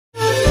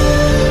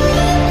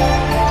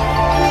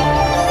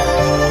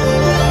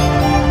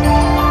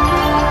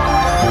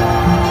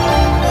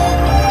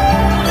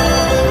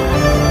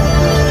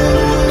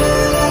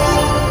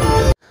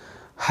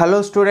Hello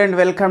student,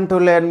 welcome to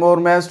Learn More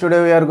Maths.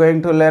 Today we are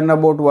going to learn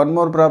about one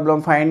more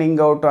problem, finding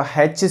out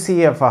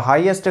HCF,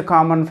 highest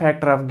common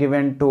factor of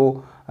given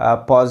two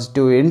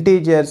positive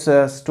integers.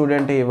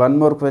 Student, one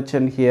more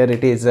question here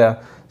it is.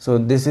 So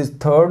this is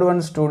third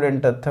one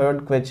student,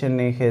 third question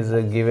is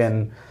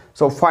given.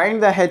 So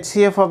find the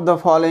HCF of the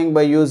following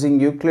by using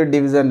Euclid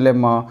Division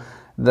lemma,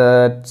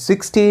 the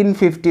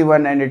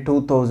 1651 and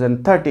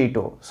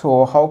 2032.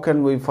 So how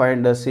can we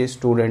find the C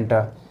student?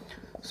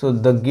 So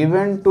the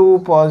given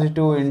two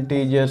positive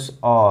integers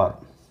are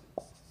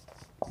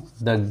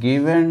the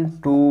given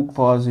two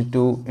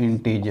positive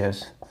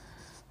integers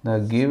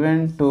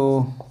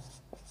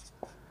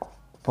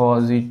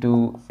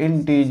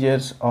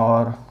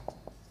are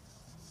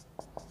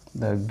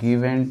the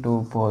given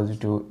two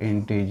positive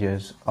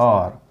integers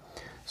are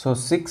so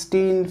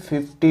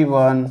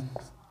 1651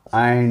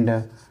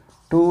 and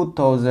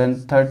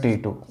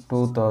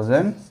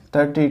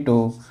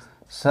 2032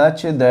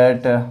 such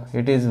that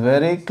it is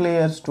very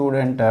clear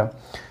student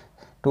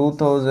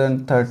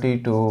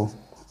 2032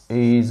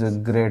 is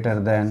greater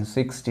than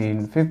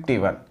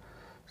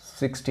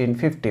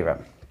 1651.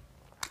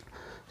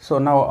 So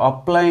now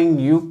applying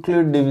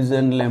Euclid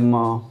Division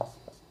lemma,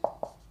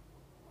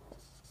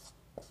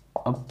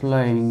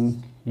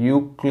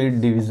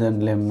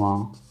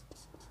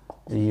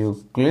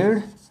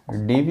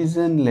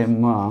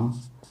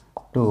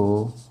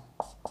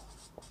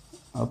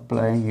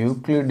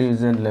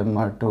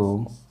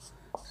 to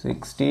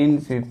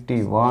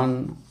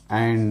 1651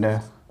 and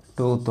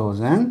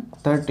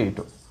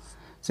 2032.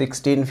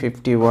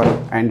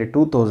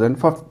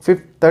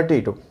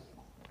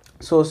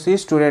 So see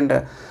student,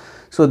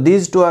 so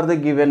these two are the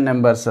given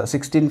numbers,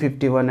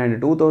 1651 and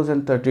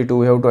 2032.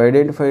 We have to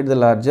identify the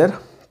larger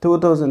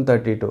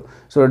 2032.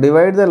 So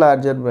divide the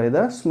larger by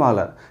the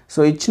smaller.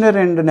 So ఇచ్చిన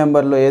రెండు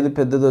నెంబర్లో ఏది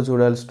పెద్దదో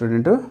చూడాలి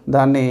student,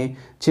 దాన్ని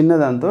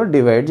చిన్నదాంతో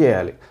divide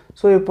చేయాలి.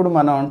 So ఇప్పుడు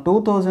మనం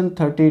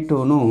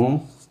 2032ను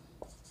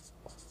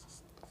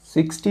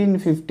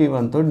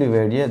 1651తో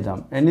డివైడ్ చేద్దాం.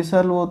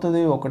 ఎన్నిసార్లు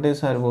పోతుంది?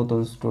 ఒకటేసారి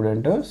పోతుంది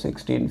student.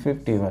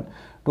 1651,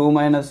 2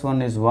 minus 1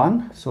 is 1,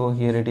 so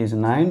here it is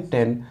 9,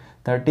 10,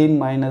 13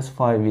 minus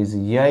 5 is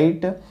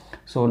 8,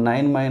 so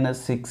 9 minus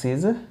 6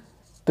 is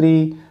 3,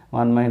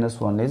 1 minus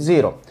 1 is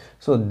 0.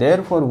 So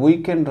therefore we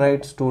can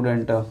write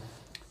student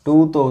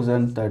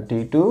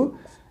 2032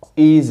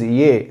 is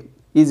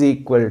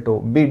equal to,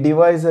 B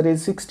divisor is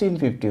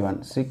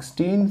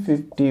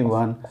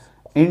 1651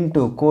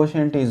 into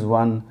quotient is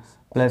 1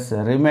 plus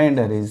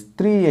remainder is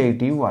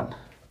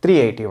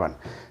 381.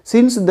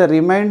 Since the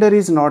remainder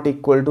is not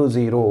equal to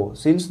 0,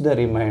 since the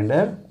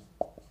remainder,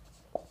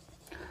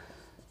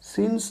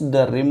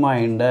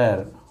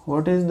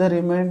 what is the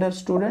remainder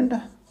student?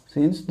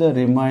 Since the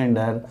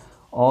remainder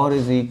R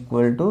is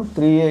equal to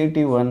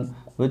 381,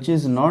 which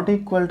is not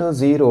equal to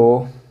 0,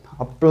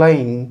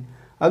 applying,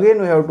 again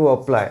we have to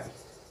apply.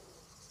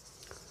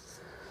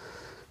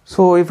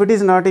 So if it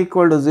is not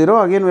equal to 0,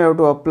 again we have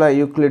to apply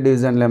Euclid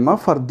Division lemma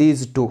for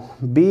these two,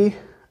 B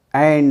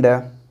and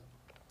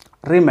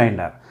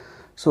remainder.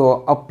 So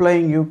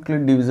applying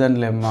Euclid Division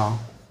lemma,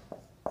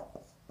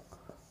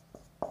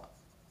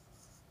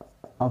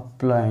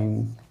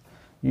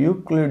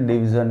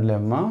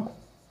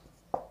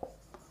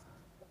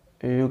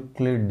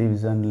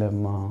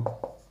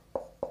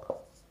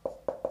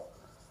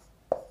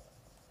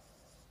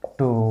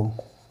 to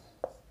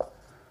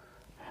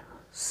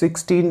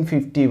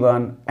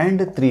 1651 and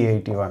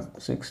 381.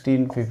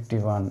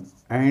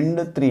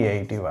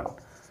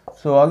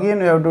 So again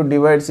we have to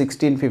divide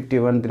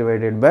 1651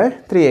 divided by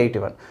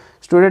 381.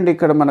 Student,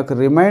 ఇక్కడ మనకు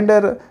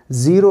reminder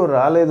 0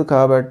 రాలేదు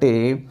కాబట్టి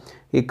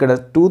ఇక్కడ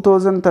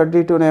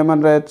 2032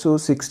 ఏమని రాయొచ్చు,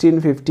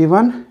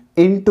 1651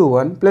 into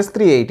 1 plus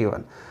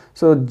 381.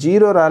 So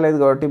 0 రాలేదు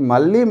కాబట్టి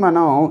మళ్ళీ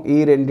మనం ఈ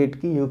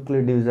రెండింటికి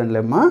యూక్లిడ్ డివిజన్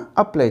లెమ్మా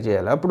అప్లై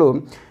చేయాలి. అప్పుడు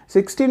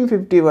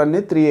 1651ని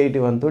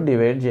 381తో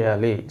డివైడ్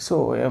చేయాలి. సో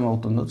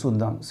ఏమవుతుందో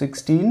చూద్దాం.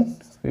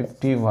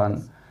 1651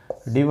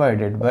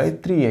 divided by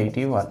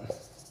 381.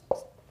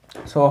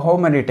 So how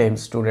many times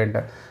student?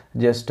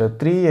 Just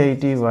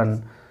 381.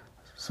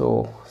 So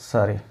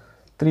sorry,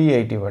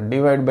 381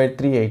 divided by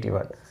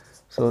 381.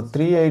 So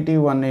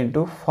 381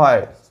 into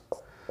 5.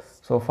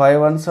 So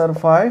 5 ones are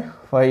 5,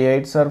 5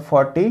 8s are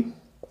 40,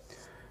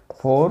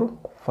 4,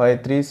 5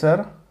 3s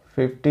are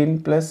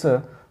 15 plus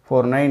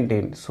 4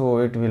 19. So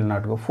it will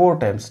not go 4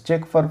 times.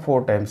 Check for 4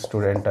 times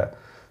student.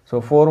 So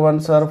 4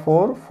 ones are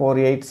 4, 4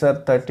 8s are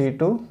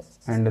 32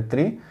 and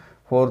 3,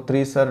 4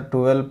 3s are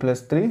 12 plus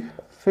 3,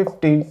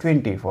 15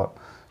 24.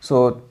 So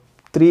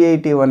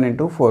 381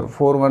 into 4,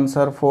 4 ones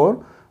are 4,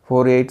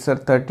 4 8s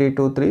are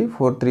 32 3,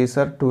 4 3s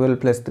are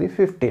 12 plus 3,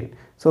 15.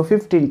 So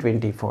 15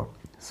 24.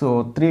 So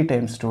 3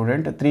 times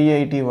student,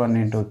 381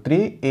 into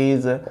 3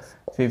 is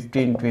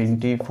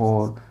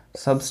 1524.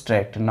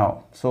 Subtract now.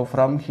 So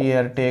from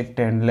here take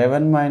 10,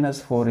 11 minus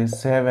 4 is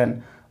 7,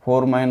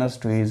 4 minus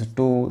 2 is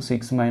 2,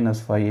 6 minus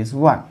 5 is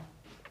 1.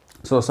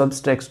 So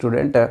subtract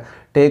student,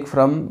 take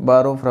from,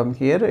 borrow from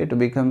here, it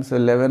becomes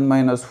 11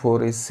 minus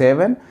 4 is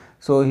 7,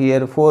 So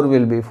here 4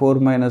 will be 4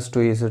 minus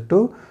 2 is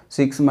 2,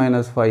 6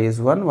 minus 5 is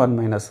 1, 1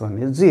 minus 1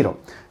 is 0.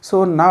 So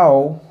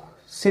now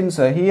since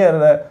here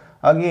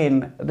again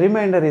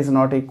remainder is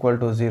not equal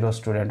to 0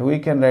 student, we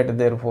can write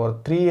therefore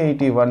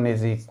 381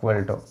 is equal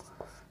to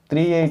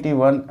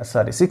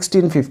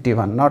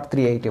 1651, not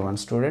 381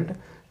 student.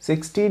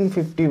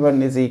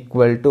 1651 is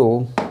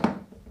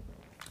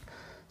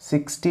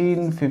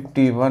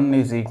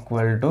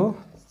equal to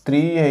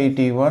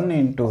 381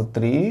 into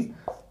 3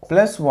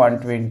 plus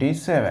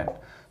 127.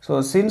 So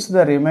since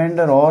the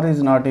remainder or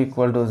is not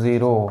equal to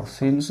 0,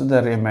 since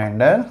the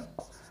remainder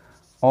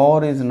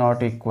or is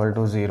not equal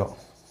to 0,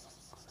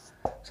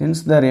 since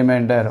the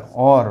remainder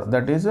or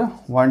that is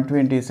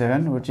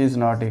 127 which is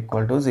not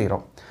equal to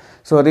 0.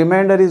 So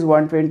remainder is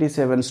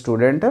 127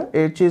 student,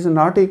 which is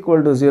not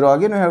equal to 0.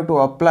 Again we have to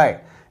apply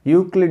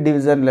Euclid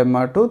division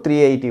lemma to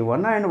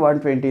 381 and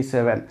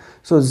 127.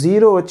 So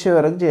 0 వచ్చే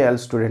వరకు చేయాలి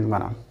student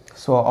మనం.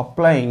 So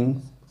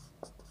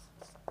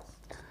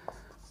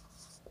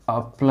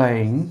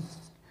applying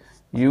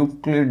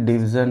Euclid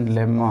division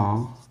lemma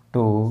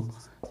to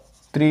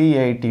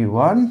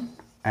 381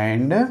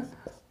 and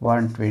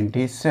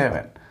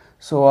 127.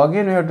 So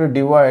again we have to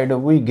divide.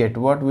 We get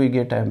what we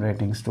get. I am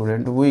writing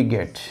student. We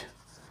get.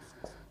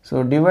 So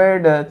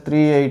divide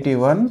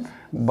 381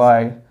 by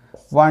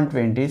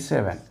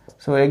 127.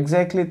 So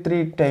exactly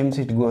 3 times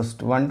it goes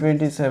to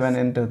 127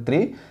 into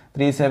 3.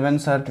 3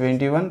 7s are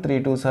 21, 3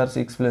 2s are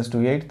 6 plus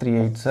 2 8, 3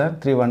 8s are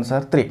 3 1s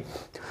are 3.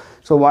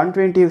 So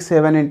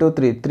 127 into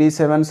 3, 3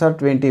 7s are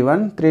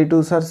 21, 3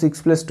 2s are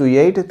 6 plus 2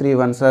 8, 3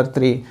 1s are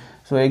 3.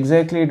 So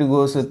exactly it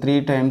goes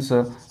 3 times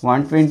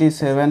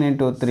 127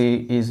 into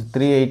 3 is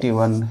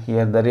 381.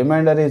 Here the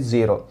remainder is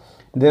 0.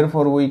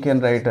 Therefore we can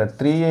write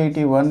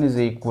 381 is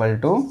equal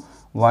to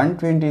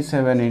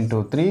 127 into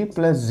 3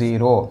 plus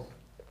 0.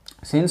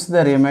 Since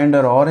the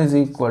remainder or is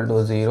equal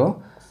to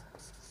 0,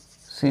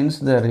 since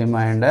the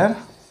remainder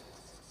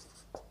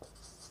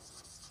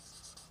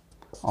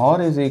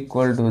or is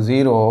equal to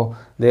 0,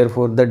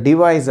 therefore the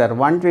divisor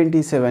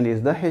 127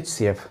 is the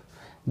HCF.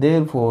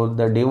 Therefore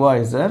the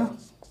divisor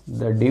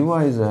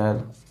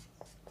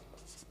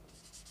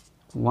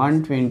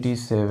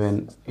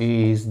 127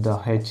 is the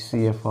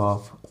HCF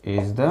of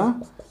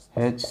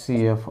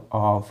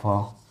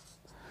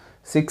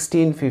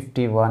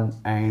 1651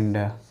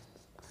 and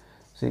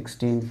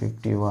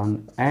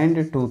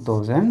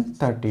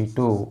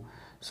 2032.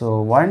 So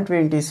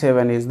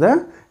 127 is the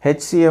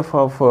HCF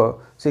of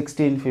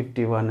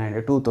 1651 and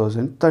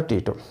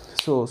 2032.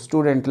 So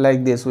student,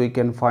 like this we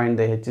can find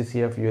the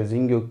HCF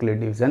using Euclid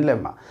division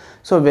lemma.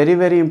 So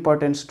very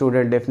important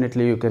student,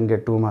 definitely you can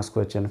get 2 marks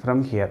question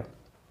from here.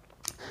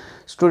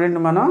 Student,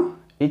 మనం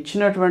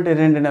ఇచ్చినటువంటి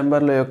రెండు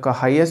నెంబర్ల యొక్క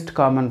highest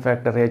common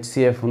factor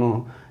హెచ్సిఎఫ్ను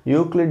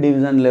Euclid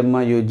division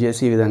lemma use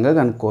చేసి ఈ విధంగా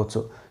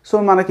కనుక్కోవచ్చు. So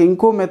మనకి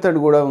ఇంకో మెథడ్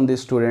కూడా ఉంది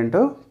student,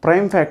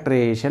 prime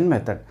factorization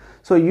method.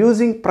 So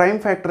using prime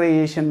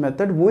factorization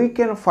method we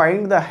can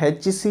find the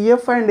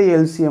HCF and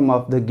LCM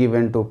of the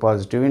given two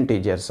positive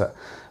integers.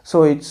 So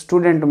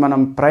student,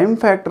 మనం prime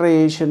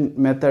factorization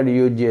method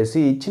use చేసి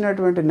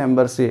ఇచ్చినటువంటి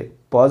నెంబర్స్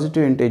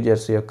పాజిటివ్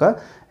ఇంటీజర్స్ యొక్క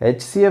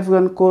HCF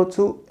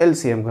కనుక్కోవచ్చు,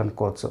 LCM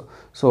కనుక్కోవచ్చు.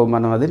 So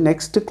మనం అది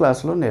next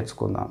క్లాస్లో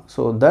నేర్చుకుందాం.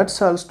 So that's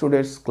all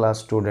students class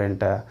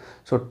student.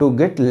 So to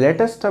get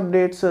latest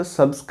updates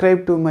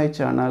subscribe to my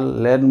channel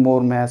learn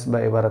more maths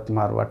by Varra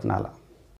Kumar వట్నాల.